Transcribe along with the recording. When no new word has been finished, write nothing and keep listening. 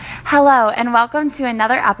Hello, and welcome to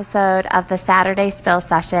another episode of the Saturday Spill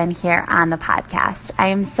Session here on the podcast. I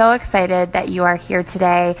am so excited that you are here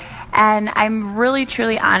today, and I'm really,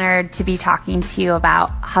 truly honored to be talking to you about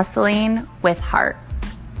hustling with heart.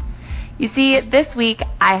 You see, this week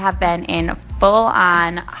I have been in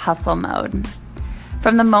full-on hustle mode.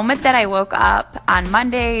 From the moment that I woke up on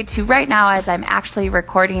Monday to right now as I'm actually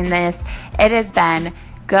recording this, it has been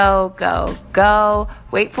go, go, go,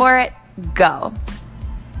 wait for it, go.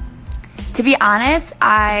 To be honest,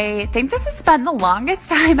 I think this has been the longest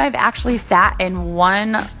time I've actually sat in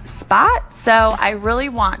one spot, so I really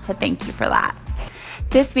want to thank you for that.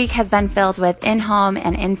 This week has been filled with in-home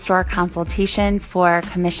and in-store consultations for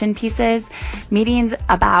commission pieces, meetings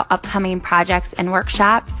about upcoming projects and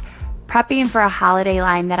workshops, prepping for a holiday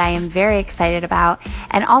line that I am very excited about,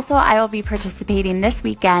 and also I will be participating this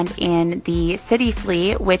weekend in the City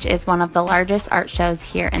Flea, which is one of the largest art shows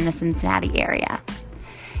here in the Cincinnati area.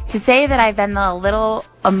 To say that I've been the little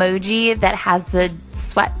emoji that has the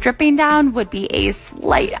sweat dripping down would be a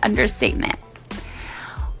slight understatement.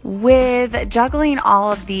 With juggling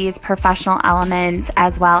all of these professional elements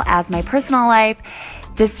as well as my personal life,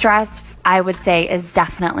 the stress, I would say, is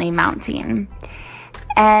definitely mounting.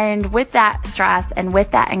 And with that stress and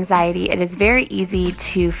with that anxiety, it is very easy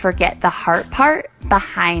to forget the heart part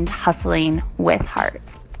behind hustling with heart.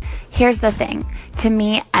 Here's the thing. To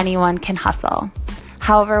me, anyone can hustle.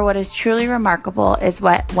 However, what is truly remarkable is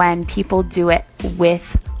when people do it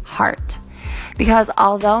with heart. Because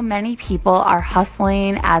although many people are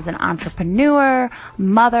hustling as an entrepreneur,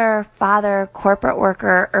 mother, father, corporate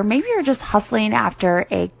worker, or maybe you're just hustling after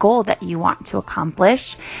a goal that you want to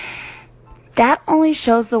accomplish, that only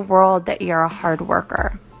shows the world that you're a hard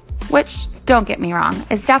worker, which, don't get me wrong,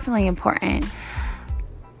 is definitely important.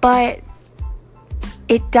 But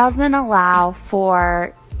it doesn't allow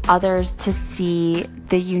for others to see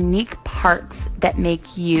the unique parts that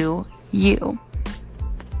make you, you.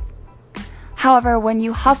 However, when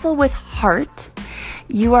you hustle with heart,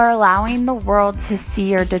 you are allowing the world to see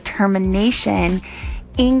your determination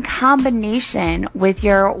in combination with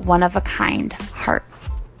your one-of-a-kind heart.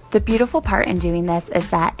 The beautiful part in doing this is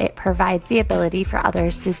that it provides the ability for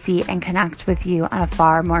others to see and connect with you on a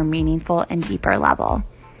far more meaningful and deeper level.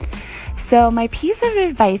 So my piece of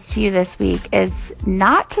advice to you this week is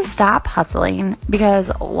not to stop hustling,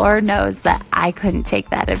 because Lord knows that I couldn't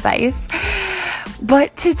take that advice,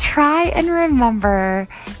 but to try and remember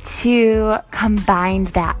to combine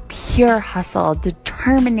that pure hustle,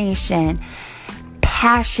 determination,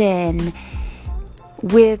 passion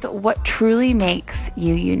with what truly makes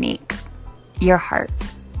you unique, your heart.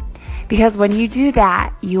 Because when you do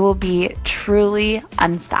that, you will be truly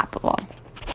unstoppable.